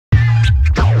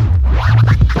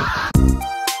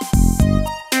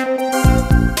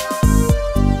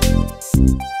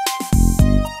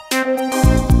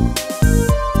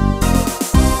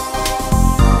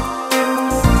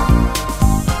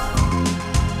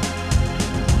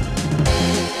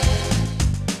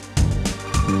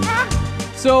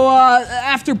So,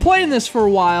 after playing this for a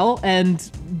while and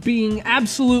being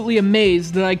absolutely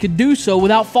amazed that I could do so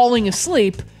without falling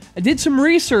asleep, I did some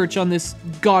research on this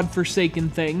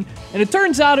godforsaken thing, and it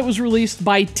turns out it was released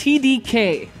by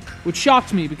TDK, which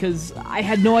shocked me because I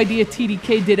had no idea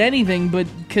TDK did anything but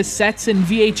cassettes and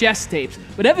VHS tapes.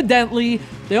 But evidently,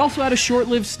 they also had a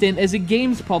short-lived stint as a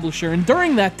games publisher, and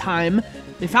during that time,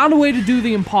 they found a way to do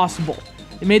the impossible.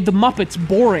 They made the Muppets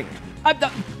boring.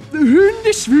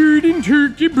 Hundesvuden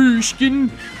turkey bushkin.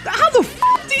 How the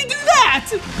f*** do you do that?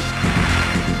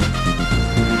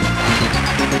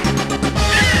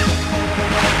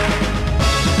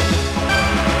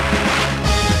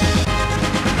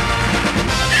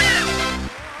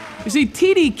 You see,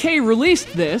 TDK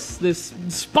released this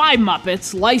Spy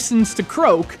Muppets licensed to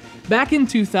Croak back in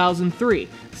 2003.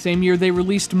 Same year they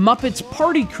released Muppets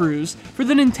Party Cruise for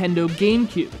the Nintendo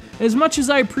GameCube. As much as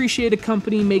I appreciate a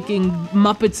company making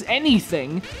Muppets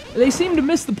anything, they seem to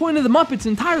miss the point of the Muppets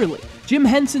entirely. Jim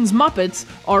Henson's Muppets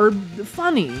are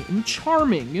funny and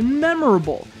charming and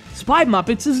memorable. Spy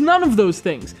Muppets is none of those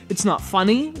things. It's not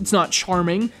funny, it's not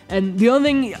charming, and the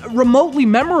only thing remotely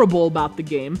memorable about the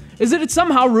game is that it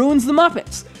somehow ruins the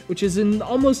Muppets, which is an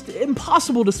almost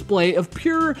impossible display of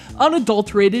pure,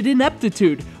 unadulterated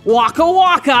ineptitude. Waka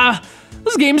waka!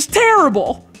 This game's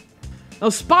terrible! Now,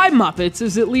 Spy Muppets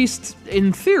is, at least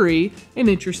in theory, an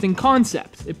interesting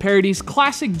concept. It parodies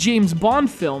classic James Bond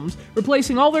films,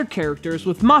 replacing all their characters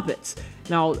with Muppets.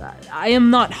 Now, I am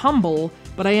not humble,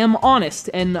 but I am honest,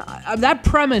 and that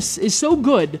premise is so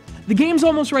good, the games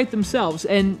almost write themselves,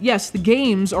 and yes, the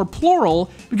games are plural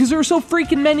because there are so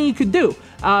freaking many you could do.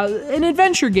 An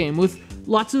adventure game with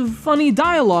lots of funny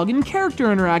dialogue and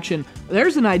character interaction.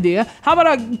 There's an idea. How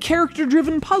about a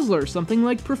character-driven puzzler, something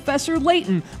like Professor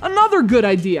Layton? Another good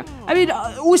idea. I mean,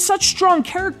 with such strong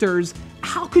characters,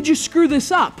 how could you screw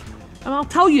this up? And I'll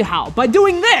tell you how. By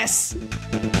doing this!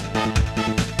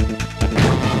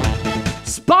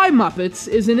 Spy Muppets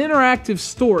is an interactive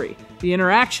story, the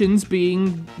interactions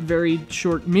being very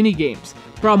short minigames.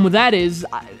 The problem with that is,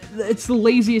 it's the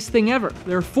laziest thing ever.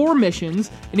 There are 4 missions,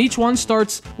 and each one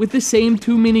starts with the same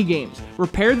 2 minigames.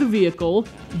 Repair the vehicle,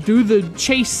 do the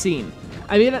chase scene.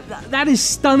 I mean, that is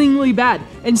stunningly bad.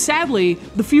 And sadly,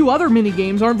 the few other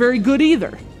minigames aren't very good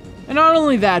either. And not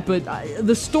only that, but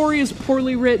the story is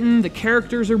poorly written, the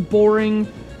characters are boring.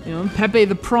 You know, Pepe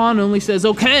the Prawn only says,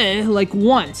 okay, like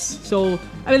once. So,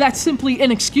 I mean, that's simply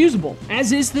inexcusable,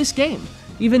 as is this game.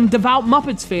 Even devout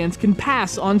Muppets fans can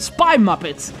pass on Spy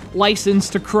Muppets,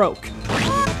 licensed to Croak.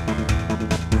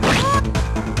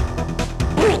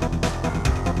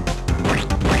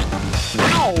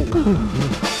 Ow!